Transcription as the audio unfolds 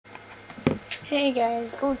Hey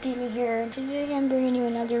guys, Gold Gaming here, and today I'm bringing you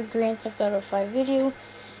another Grand Theft Auto 5 video,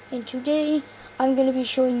 and today I'm going to be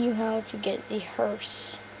showing you how to get the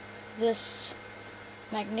Hearse, this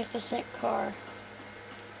magnificent car.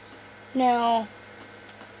 Now,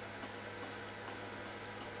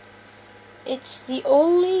 it's the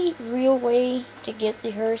only real way to get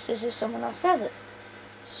the Hearse is if someone else has it.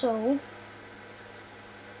 So,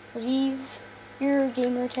 leave your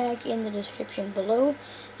gamer tag in the description below,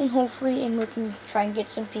 and hopefully we can try and get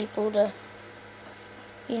some people to,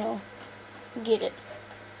 get it.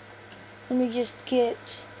 Let me just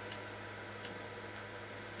get,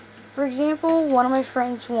 for example, one of my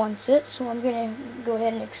friends wants it, so I'm going to go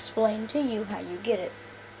ahead and explain to you how you get it.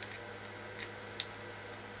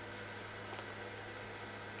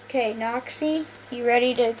 Okay, Noxie, you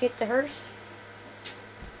ready to get the Hearse?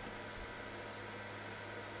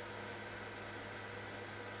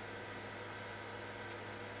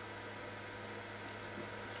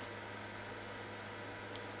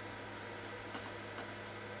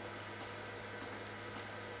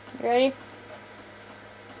 You ready?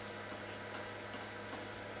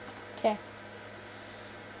 Okay.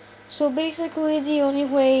 So basically the only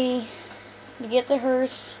way to get the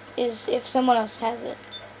Hearse is if someone else has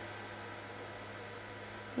it.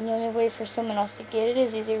 And the only way for someone else to get it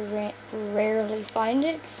is either rarely find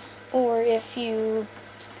it, or if you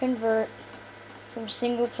convert from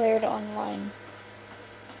single player to online.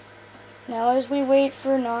 Now as we wait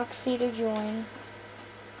for Noxie to join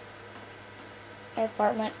my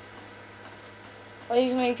apartment. Oh,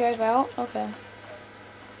 you want me to drive out? Okay.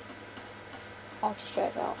 I'll just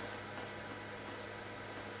drive out.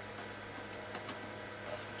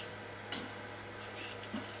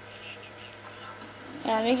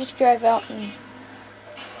 Yeah, let me just drive out and...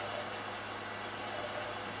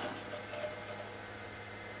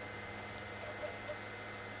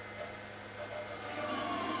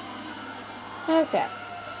 Okay.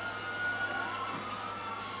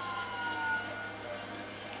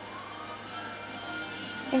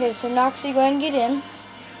 Okay, so Noxie, go ahead and get in.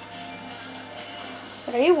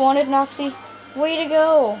 But are you wanted, Noxie? Way to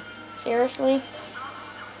go! Seriously?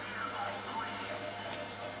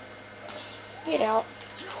 Get out.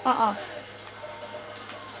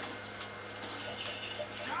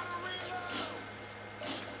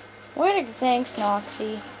 Way to thanks,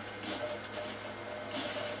 Noxie.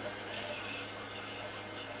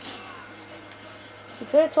 You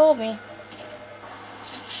could have told me.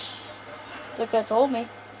 You could have told me.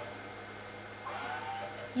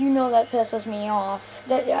 You know that pisses me off.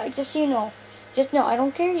 That just you know, just no. I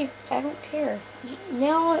don't care. I don't care.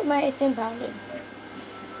 Now it's impounded,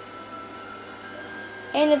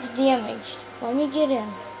 and it's damaged. Let me get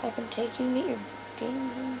in. I can take you to your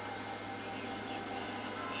damn.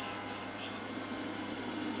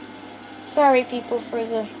 Sorry, people, for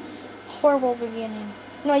the horrible beginning.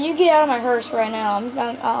 No, you get out of my Hearse right now.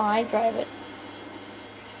 I drive it.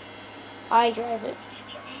 I drive it.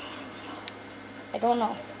 I don't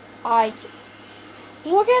know.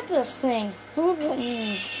 Look at this thing.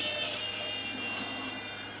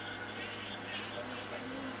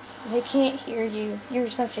 They can't hear you. You're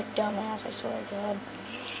such a dumbass, I swear to God.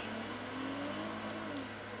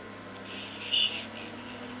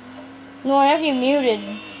 No, I have you muted.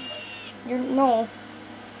 No.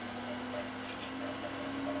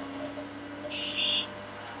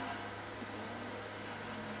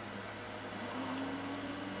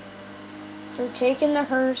 They're taking the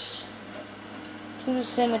Hearse to the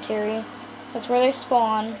cemetery. That's where they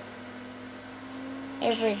spawn.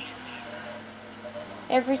 Yeah,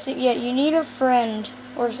 you need a friend,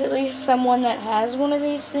 or at least someone that has one of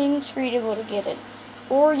these things for you to be able to get it.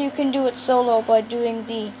 Or you can do it solo by doing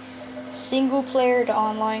the single player to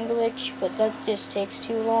online glitch, but that just takes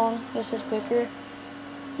too long. This is quicker.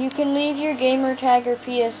 You can leave your gamer tag or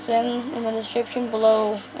PSN in the description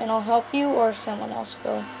below, and I'll help you or someone else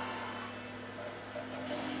go.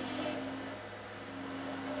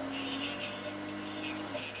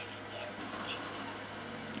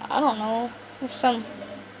 I don't know. There's some...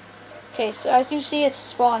 Okay, so as you see, it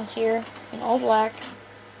spawns here in all black.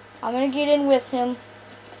 I'm gonna get in with him,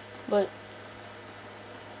 but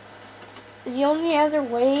the only other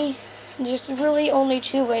way, there's really only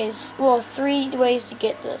two ways, well, 3 ways to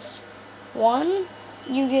get this. One,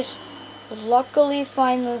 you just luckily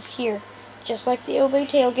find this here, just like the Obey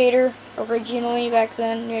Tailgater originally back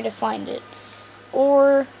then. You had to find it,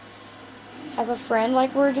 or have a friend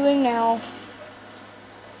like we're doing now.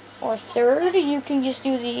 Or third, you can just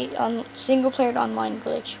do the single player online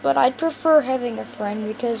glitch. But I'd prefer having a friend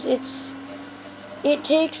because it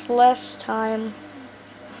takes less time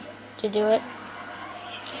to do it.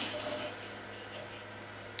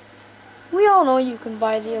 all know you can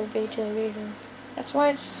buy the elevator. That's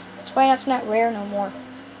why that's not rare no more.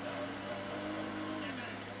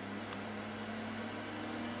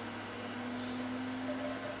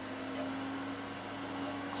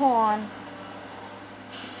 Hold on.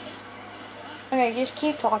 Okay, just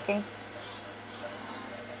keep talking.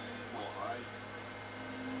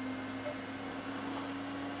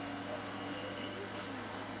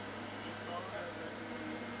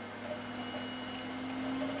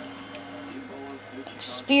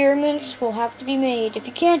 Experiments will have to be made. If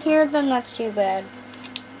you can't hear them, that's too bad.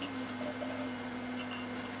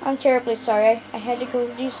 I'm terribly sorry. I had to go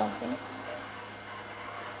do something.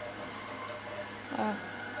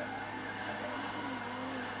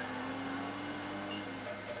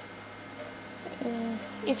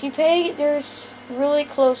 If you pay, there's really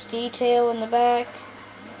close detail in the back.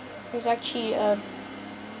 There's actually a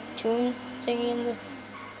tomb thingy in the...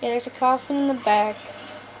 Yeah, there's a coffin in the back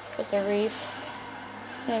with a wreath.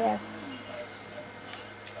 Yeah.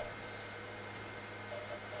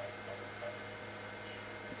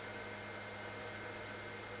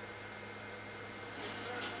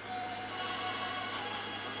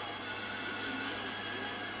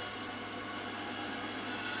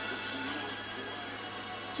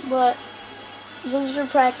 But those are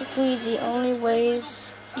practically the only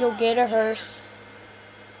ways you'll get a hearse.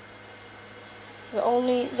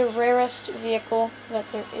 The rarest vehicle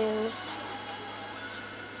that there is.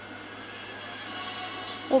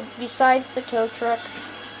 Well, besides the tow truck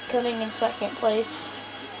coming in second place.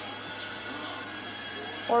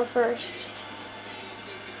 Or first.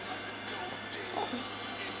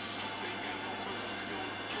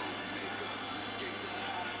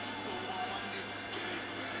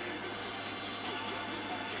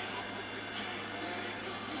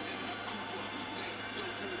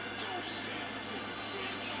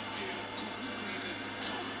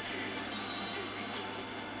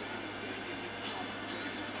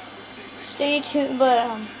 Stay tuned, but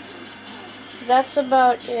that's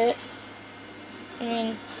about it. I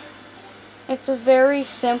mean, it's a very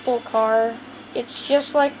simple car. It's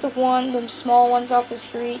just like the small ones off the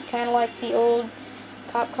street, kind of like the old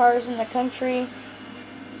cop cars in the country.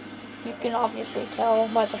 You can obviously tell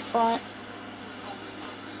by the front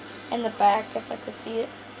and the back, if I could see it.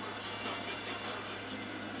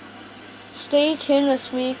 Stay tuned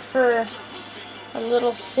this week for a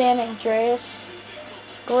little San Andreas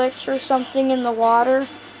glitch or something in the water,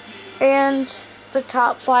 and the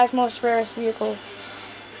top 5 most rarest vehicles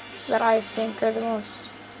that I think are the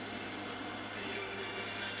most.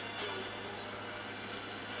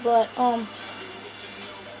 But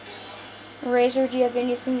Razor, do you have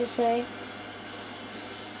anything to say?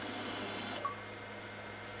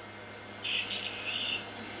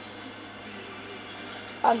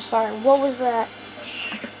 I'm sorry, what was that?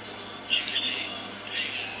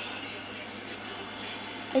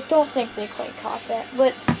 I don't think they quite caught that,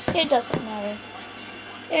 but it doesn't matter.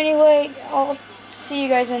 Anyway, I'll see you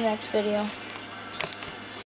guys in the next video.